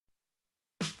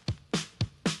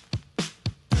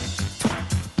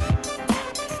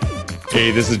Hey,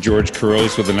 this is George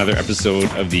Couros with another episode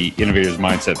of the Innovators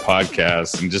Mindset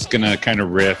Podcast. I'm just going to kind of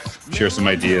riff, share some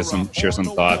ideas, share some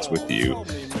thoughts with you.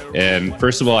 And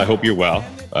first of all, I hope you're well,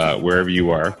 wherever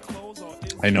you are.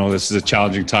 I know this is a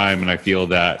challenging time, and I feel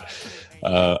that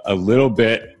a little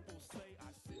bit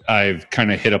I've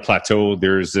kind of hit a plateau.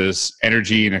 There's this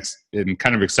energy and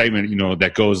kind of excitement,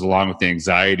 that goes along with the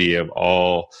anxiety of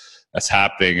all that's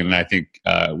happening. And I think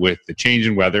with the change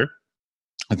in weather,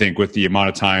 I think with the amount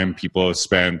of time people have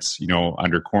spent,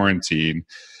 under quarantine,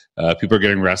 people are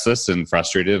getting restless and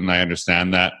frustrated, and I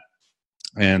understand that.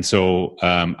 And so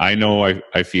I know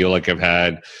I feel like I've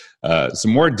had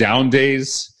some more down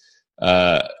days.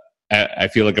 I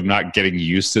feel like I'm not getting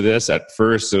used to this. At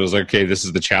first, it was like, okay, this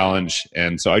is the challenge.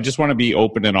 And so I just want to be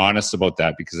open and honest about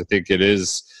that, because I think it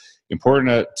is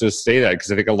important to say that,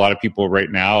 because I think a lot of people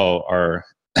right now are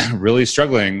really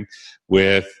struggling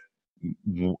with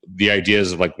the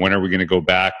ideas of like, when are we going to go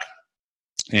back?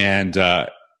 And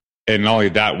not only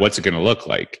that, what's it going to look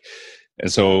like?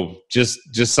 And so just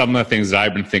some of the things that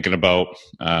I've been thinking about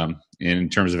in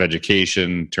terms of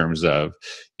education, in terms of,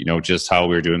 just how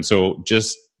we're doing. So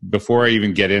just before I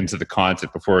even get into the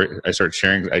content, before I start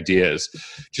sharing ideas,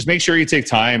 just make sure you take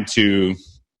time to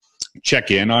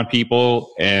check in on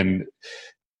people, and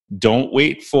don't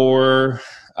wait for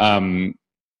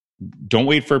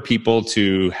people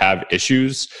to have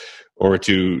issues or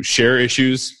to share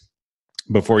issues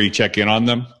before you check in on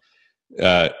them.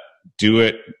 Do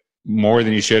it more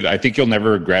than you should. I think you'll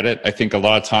never regret it. I think a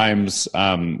lot of times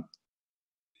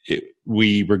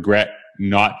we regret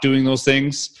not doing those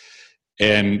things.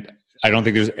 And I don't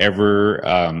think there's ever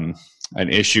an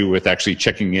issue with actually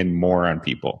checking in more on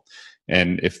people.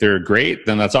 And if they're great,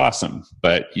 then that's awesome.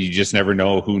 But you just never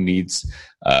know who needs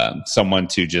someone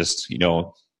to just,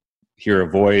 hear a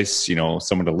voice,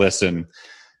 someone to listen.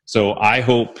 So I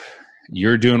hope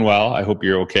you're doing well. I hope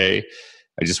you're okay.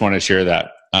 I just want to share that.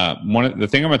 The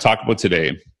thing I'm going to talk about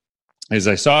today is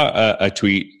I saw a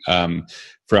tweet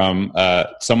from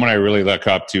someone I really look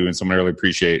up to and someone I really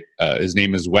appreciate. His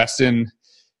name is Weston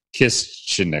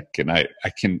Kishinik, and I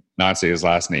can not say his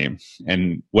last name.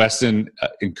 And Weston,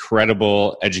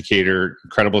 incredible educator,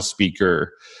 incredible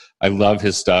speaker. I love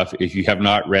his stuff. If you have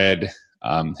not read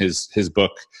his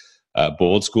book,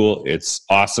 Bold School, it's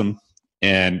awesome.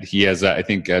 And he has, I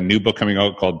think, a new book coming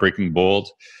out called Breaking Bold.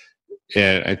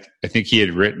 And I think he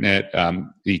had written it.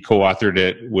 He co-authored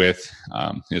it with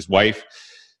his wife.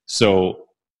 So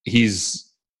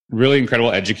he's really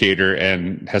incredible educator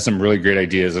and has some really great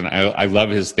ideas. And I love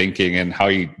his thinking and how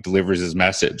he delivers his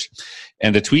message.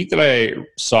 And the tweet that I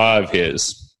saw of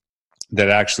his that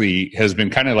actually has been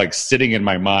kind of like sitting in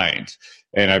my mind,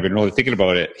 and I've been really thinking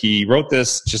about it. He wrote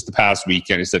this just the past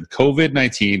weekend. He said,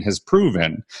 COVID-19 has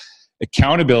proven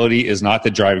accountability is not the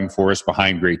driving force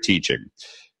behind great teaching.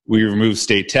 We removed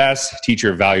state tests,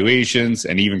 teacher evaluations,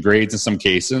 and even grades in some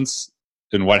cases.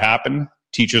 And what happened?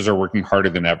 Teachers are working harder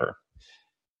than ever.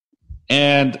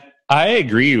 And I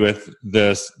agree with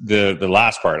the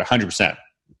last part 100%.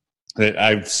 That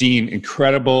I've seen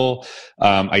incredible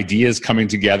ideas coming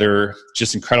together,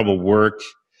 just incredible work.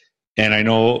 And I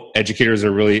know educators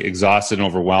are really exhausted and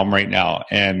overwhelmed right now.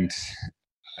 And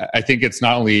I think it's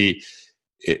not only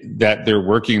that they're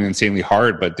working insanely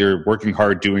hard, but they're working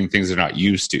hard doing things they're not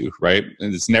used to, right?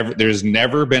 And there's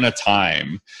never been a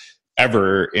time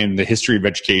ever in the history of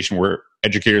education where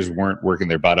educators weren't working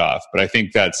their butt off. But I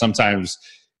think that sometimes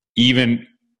even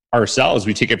ourselves,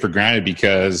 we take it for granted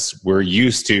because we're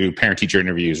used to parent-teacher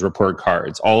interviews, report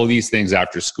cards, all of these things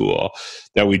after school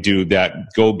that we do that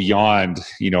go beyond,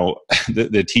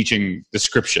 the teaching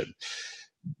description.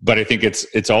 But I think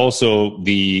it's also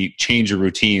the change of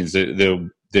routines,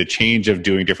 the change of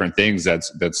doing different things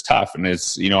that's tough. And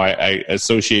it's, I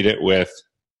associate it with,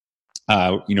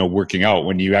 working out.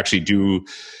 When you actually do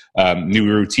new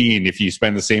routine, if you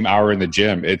spend the same hour in the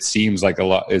gym, it seems a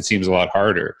lot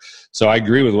harder. So I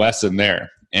agree with Weston there,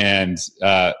 and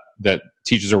that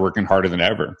teachers are working harder than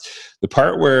ever. The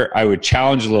part where I would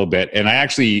challenge a little bit, and I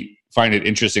actually find it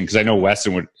interesting because I know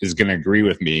Weston is going to agree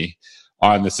with me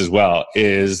on this as well,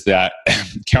 is that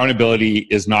accountability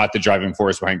is not the driving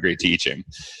force behind great teaching.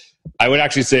 I would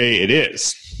actually say it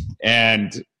is.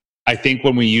 And I think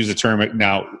when we use the term,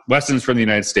 now Weston's from the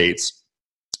United States,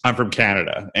 I'm from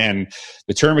Canada, and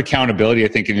the term accountability, I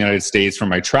think in the United States from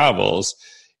my travels,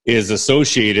 is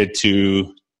associated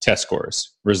to test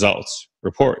scores, results,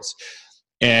 reports.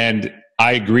 And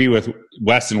I agree with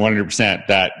Weston 100%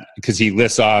 that, because he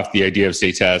lists off the idea of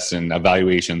state tests and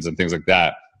evaluations and things like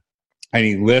that. And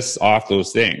he lists off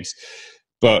those things.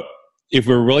 But if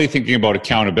we're really thinking about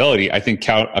accountability, I think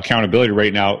accountability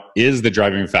right now is the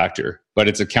driving factor but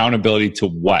it's accountability to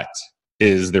what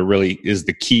is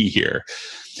the key here.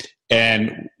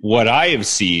 And what I have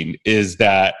seen is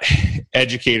that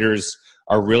educators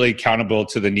are really accountable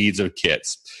to the needs of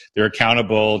kids. They're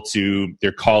accountable to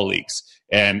their colleagues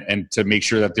and to make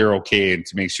sure that they're okay and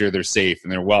to make sure they're safe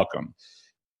and they're welcome.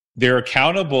 They're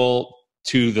accountable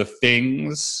to the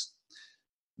things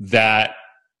that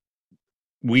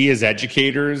we as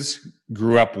educators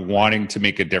grew up wanting to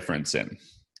make a difference in.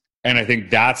 And I think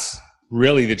that's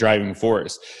really the driving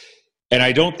force. And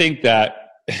I don't think that,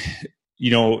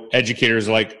 educators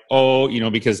are like,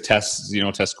 because tests,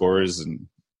 test scores and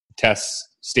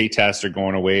state tests are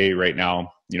going away right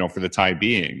now, for the time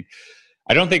being.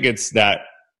 I don't think it's that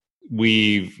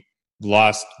we've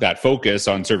lost that focus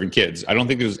on serving kids. I don't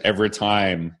think there's ever a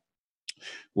time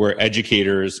where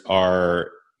educators are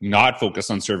not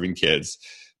focused on serving kids.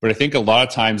 But I think a lot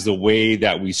of times the way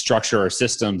that we structure our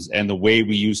systems and the way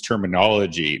we use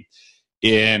terminology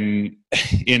in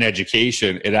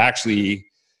education, it actually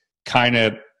kind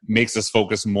of makes us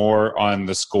focus more on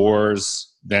the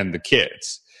scores than the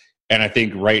kids. And I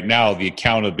think right now, the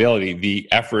accountability, the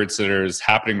efforts that are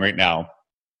happening right now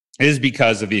is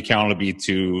because of the accountability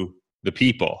to the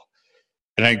people.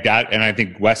 And I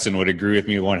think Weston would agree with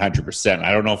me 100%.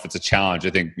 I don't know if it's a challenge.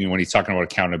 I think when he's talking about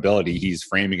accountability, he's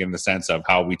framing it in the sense of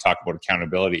how we talk about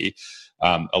accountability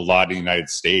a lot in the United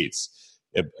States,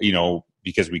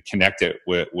 because we connect it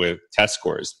with test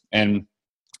scores. And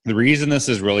the reason this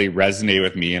has really resonated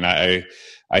with me, and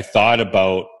I thought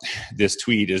about this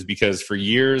tweet, is because for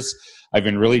years I've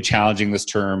been really challenging this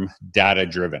term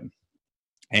data-driven.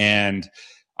 And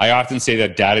I often say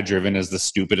that data-driven is the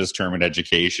stupidest term in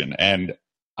education. And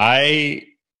I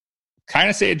kind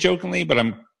of say it jokingly, but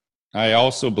I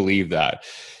also believe that.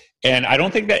 And I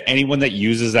don't think that anyone that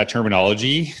uses that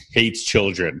terminology hates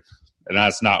children. And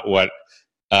that's not what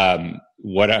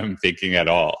I'm thinking at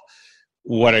all.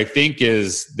 What I think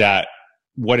is that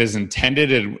what is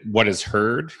intended and what is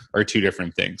heard are two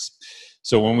different things.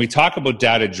 So when we talk about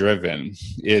data driven,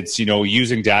 it's,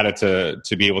 using data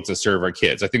to be able to serve our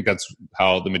kids. I think that's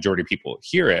how the majority of people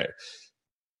hear it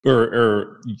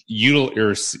or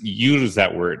use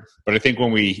that word. But I think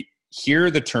when we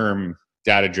hear the term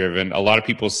data driven, a lot of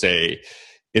people say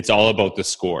it's all about the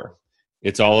score.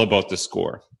 It's all about the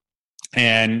score.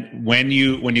 And when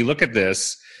you look at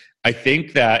this, I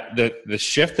think that the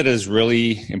shift that is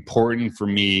really important for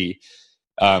me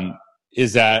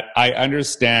is that I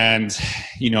understand,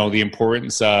 the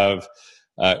importance of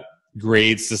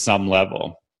grades to some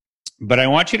level. But I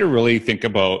want you to really think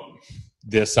about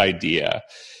this idea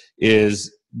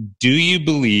is, do you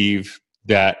believe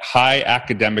that high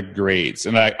academic grades,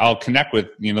 and I'll connect with,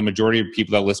 the majority of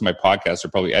people that listen to my podcast are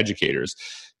probably educators.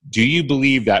 Do you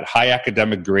believe that high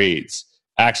academic grades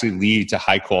actually lead to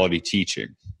high quality teaching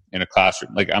in a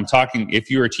classroom? Like, I'm talking,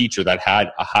 if you're a teacher that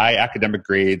had a high academic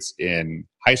grades in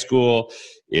high school,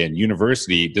 in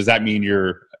university, does that mean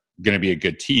you're going to be a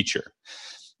good teacher?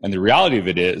 And the reality of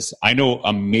it is, I know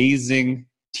amazing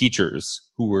teachers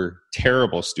who were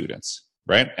terrible students,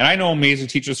 right? And I know amazing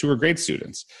teachers who were great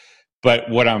students. But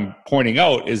what I'm pointing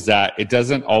out is that it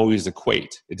doesn't always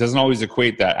equate. It doesn't always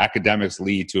equate that academics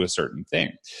lead to a certain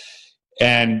thing.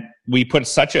 And we put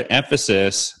such an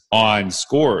emphasis on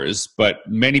scores, but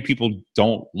many people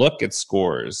don't look at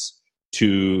scores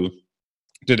to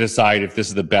decide if this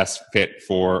is the best fit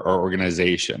for our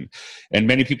organization. And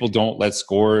many people don't let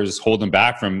scores hold them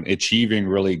back from achieving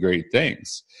really great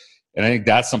things. And I think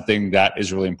that's something that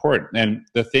is really important. And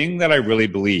the thing that I really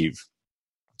believe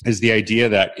is the idea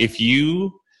that if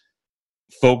you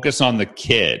focus on the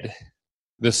kid,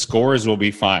 the scores will be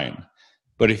fine.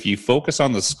 But if you focus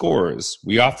on the scores,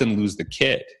 we often lose the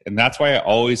kid. And that's why I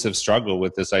always have struggled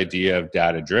with this idea of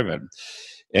data-driven.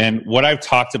 And what I've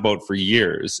talked about for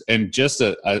years, and just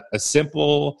a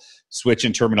simple switch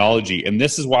in terminology, and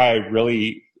this is why I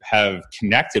really have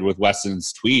connected with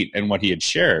Weston's tweet and what he had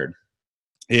shared,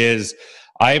 is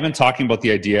I have been talking about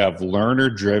the idea of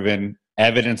learner-driven,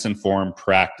 evidence-informed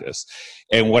practice.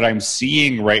 And what I'm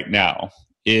seeing right now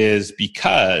is,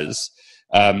 because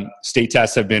state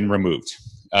tests have been removed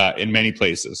in many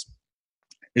places,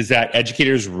 is that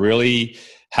educators really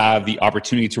have the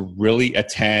opportunity to really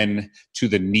attend to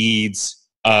the needs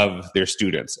of their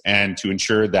students and to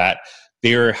ensure that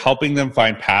they're helping them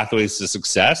find pathways to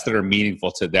success that are meaningful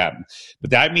to them. But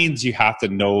that means you have to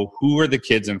know who are the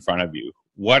kids in front of you.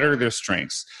 What are their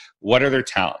strengths? What are their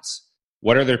talents?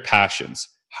 What are their passions?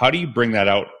 How do you bring that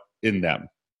out in them?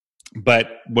 But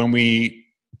when we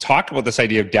talk about this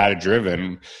idea of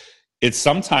data-driven, it's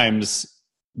sometimes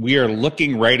we are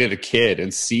looking right at a kid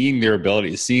and seeing their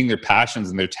abilities, seeing their passions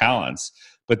and their talents,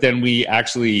 but then we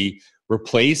actually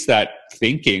replace that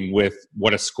thinking with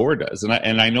what a score does.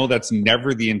 And I know that's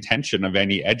never the intention of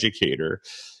any educator.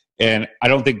 And I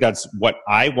don't think that's what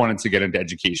I wanted to get into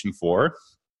education for.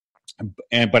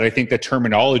 But I think the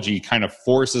terminology kind of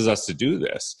forces us to do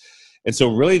this. And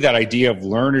so really that idea of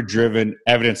learner-driven,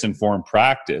 evidence-informed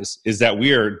practice is that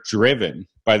we are driven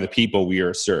by the people we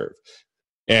are served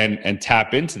and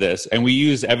tap into this. And we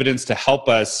use evidence to help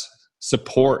us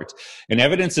support. And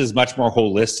evidence is much more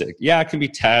holistic. Yeah, it can be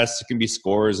tests, it can be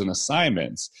scores and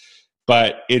assignments,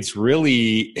 but it's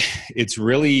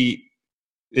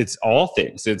all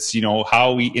things. It's,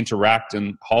 how we interact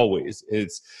in hallways.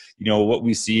 It's, what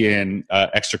we see in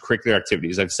extracurricular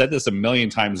activities. I've said this a million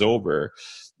times over.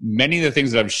 Many of the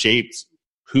things that have shaped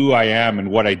who I am and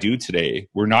what I do today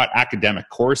were not academic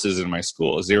courses in my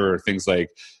schools. They were things like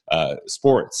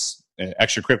sports,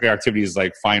 extracurricular activities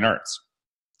like fine arts.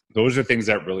 Those are things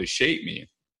that really shape me.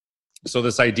 So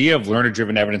this idea of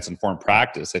learner-driven evidence-informed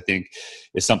practice, I think,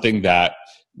 is something that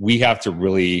we have to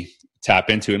really tap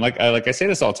into. And like I say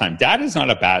this all the time, data is not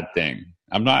a bad thing.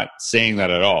 I'm not saying that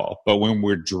at all. But when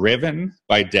we're driven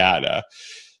by data,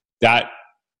 that's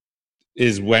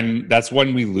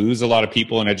when we lose a lot of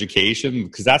people in education,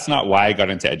 because that's not why I got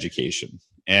into education.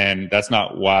 And that's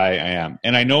not why I am.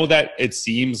 And I know that it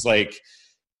seems like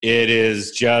it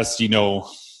is just,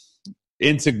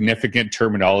 insignificant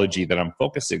terminology that I'm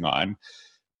focusing on.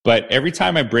 But every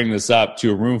time I bring this up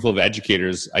to a room full of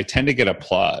educators, I tend to get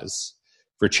applause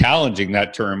for challenging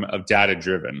that term of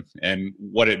data-driven and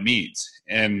what it means.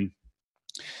 And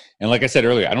like I said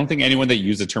earlier, I don't think anyone that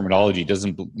uses the terminology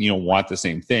doesn't, want the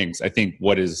same things. I think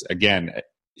what is, again,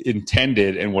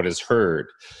 intended and what is heard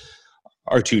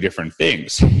are two different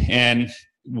things. And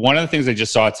one of the things I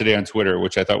just saw today on Twitter,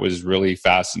 which I thought was really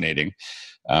fascinating,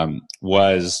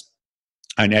 was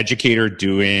an educator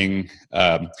doing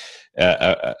an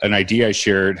idea I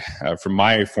shared from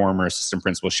my former assistant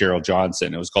principal, Cheryl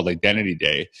Johnson. It was called Identity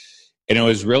Day. And it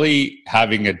was really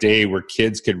having a day where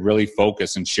kids could really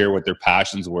focus and share what their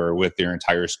passions were with their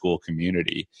entire school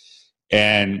community.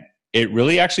 And it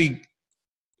really actually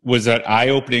was an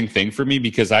eye-opening thing for me,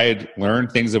 because I had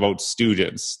learned things about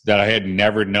students that I had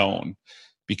never known,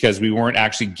 because we weren't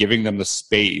actually giving them the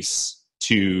space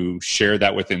to share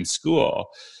that within school.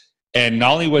 And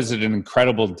not only was it an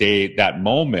incredible day, that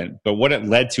moment, but what it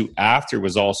led to after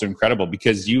was also incredible,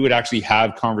 because you would actually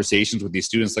have conversations with these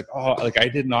students like, oh, like, I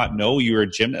did not know you were a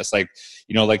gymnast. Like,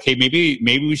 hey, maybe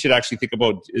we should actually think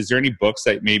about, is there any books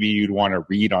that maybe you'd want to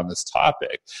read on this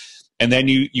topic? And then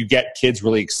you get kids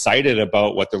really excited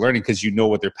about what they're learning, because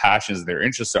what their passions and their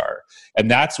interests are. And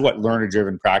that's what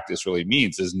learner-driven practice really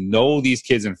means, is know these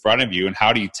kids in front of you, and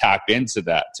how do you tap into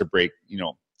that to break,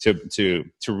 to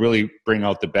really bring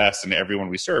out the best in everyone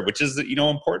we serve, which is,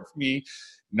 important for me,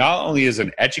 not only as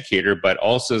an educator, but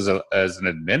also as an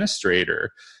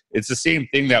administrator. It's the same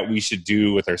thing that we should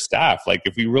do with our staff. Like,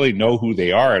 if we really know who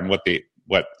they are and what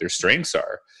their strengths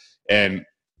are and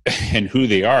who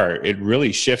they are, it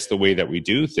really shifts the way that we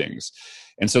do things.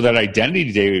 And so that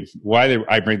Identity Day, why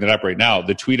I bring that up right now,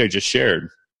 the tweet I just shared,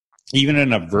 even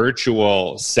in a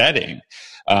virtual setting,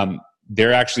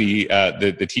 they're actually,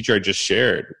 the teacher I just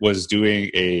shared was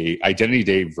doing a Identity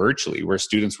Day virtually, where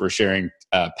students were sharing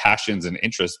passions and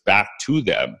interests back to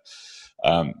them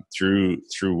through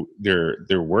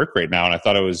their work right now. And I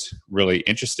thought it was really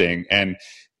interesting. And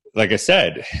like I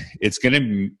said, it's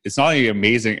not only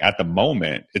amazing at the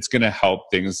moment, it's going to help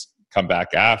things come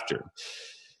back after.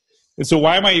 And so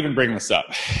why am I even bringing this up?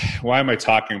 Why am I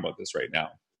talking about this right now?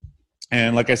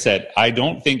 And like I said, I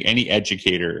don't think any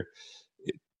educator,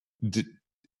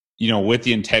 with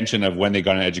the intention of when they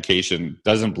got an education,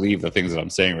 doesn't believe the things that I'm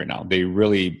saying right now. They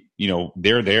really,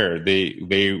 they're there.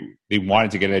 They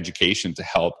wanted to get an education to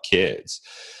help kids,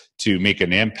 to make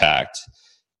an impact.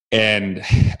 And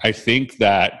I think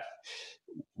that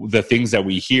the things that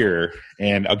we hear,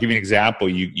 and I'll give you an example.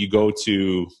 You go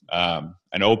to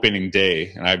an opening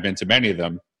day, and I've been to many of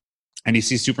them, and you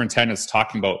see superintendents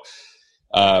talking about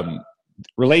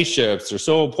relationships are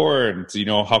so important,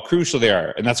 how crucial they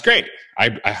are. And that's great. I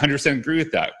 100% agree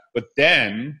with that. But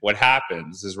then what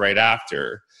happens is right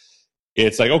after,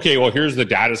 it's like, okay, well, here's the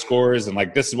data scores, and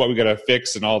like, this is what we got to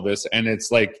fix and all this. And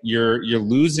it's like, you're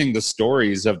losing the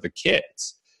stories of the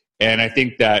kids. And I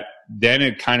think that then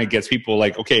it kind of gets people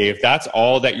like, okay, if that's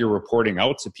all that you're reporting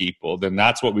out to people, then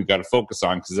that's what we've got to focus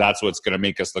on, because that's what's going to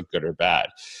make us look good or bad.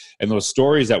 And those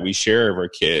stories that we share of our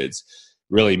kids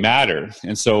really matter.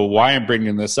 And so why I'm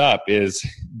bringing this up is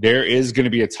there is going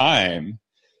to be a time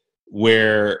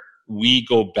where we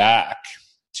go back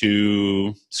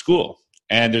to school.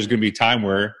 And there's going to be a time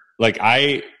where, like,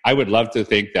 I would love to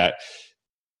think that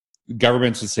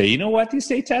governments would say, you know what, these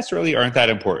state tests really aren't that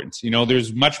important.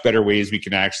 There's much better ways we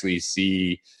can actually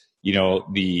see,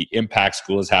 the impact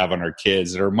schools have on our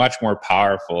kids that are much more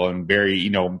powerful and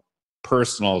very,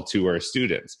 personal to our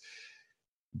students.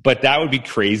 But that would be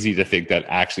crazy to think that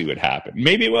actually would happen.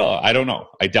 Maybe it will. I don't know.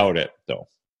 I doubt it, though.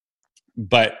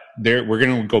 But we're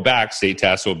going to go back. State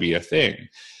tests will be a thing.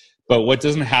 But what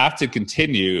doesn't have to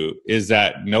continue is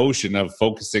that notion of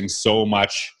focusing so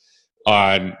much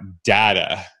on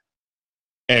data.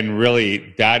 And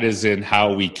really, that is in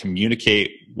how we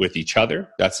communicate with each other.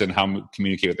 That's in how we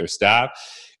communicate with our staff.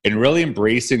 And really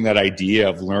embracing that idea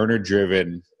of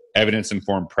learner-driven,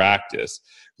 evidence-informed practice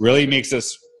really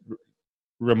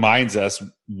reminds us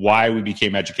why we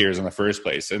became educators in the first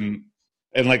place. And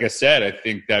like I said, I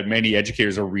think that many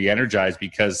educators are re-energized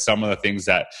because some of the things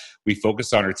that we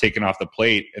focus on are taken off the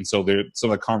plate. And so some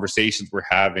of the conversations we're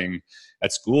having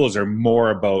at schools are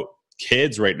more about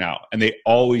kids right now. And they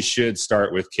always should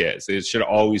start with kids. They should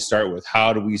always start with,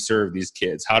 how do we serve these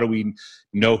kids? How do we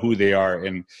know who they are?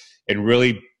 And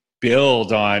really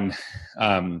build on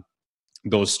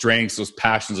those strengths, those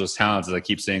passions, those talents, as I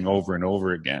keep saying over and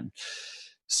over again.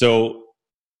 So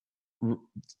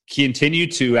continue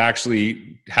to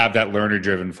actually have that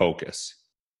learner-driven focus.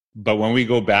 But when we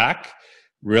go back,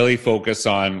 really focus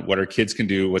on what our kids can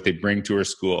do, what they bring to our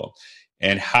school,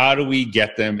 and how do we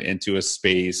get them into a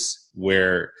space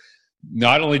where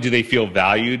not only do they feel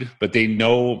valued, but they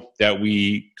know that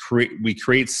we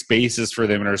create spaces for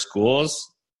them in our schools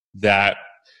that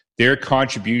their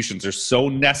contributions are so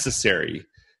necessary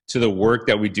to the work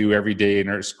that we do every day in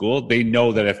our school. They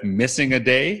know that if missing a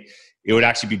day, it would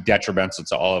actually be detrimental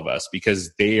to all of us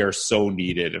because they are so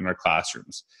needed in our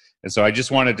classrooms. And so I just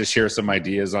wanted to share some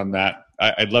ideas on that.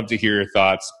 I'd love to hear your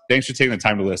thoughts. Thanks for taking the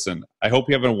time to listen. I hope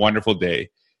you have a wonderful day.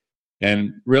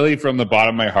 And really, from the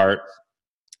bottom of my heart,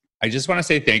 I just want to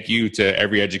say thank you to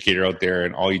every educator out there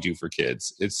and all you do for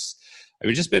kids.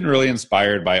 I've just been really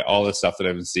inspired by all the stuff that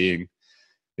I've been seeing.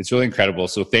 It's really incredible.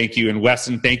 So thank you. And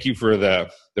Weston, thank you for the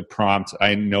prompt.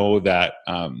 I know that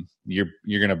you're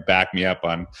going to back me up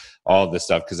on all of this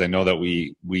stuff, because I know that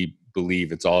we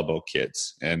believe it's all about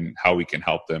kids and how we can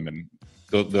help them and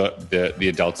the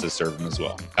adults that serve them as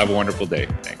well. Have a wonderful day.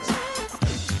 Thanks.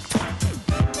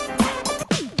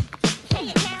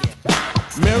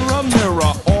 Mirror,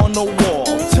 mirror on the wall,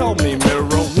 tell me,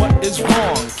 mirror, what is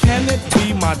wrong? Can it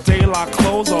be my De La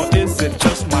clothes, or is it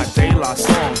just my De La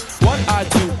song? What I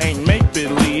do ain't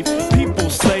make-believe. People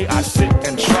say I sit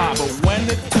and try, but when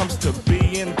it comes to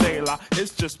being De La,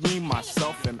 it's just me,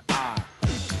 myself,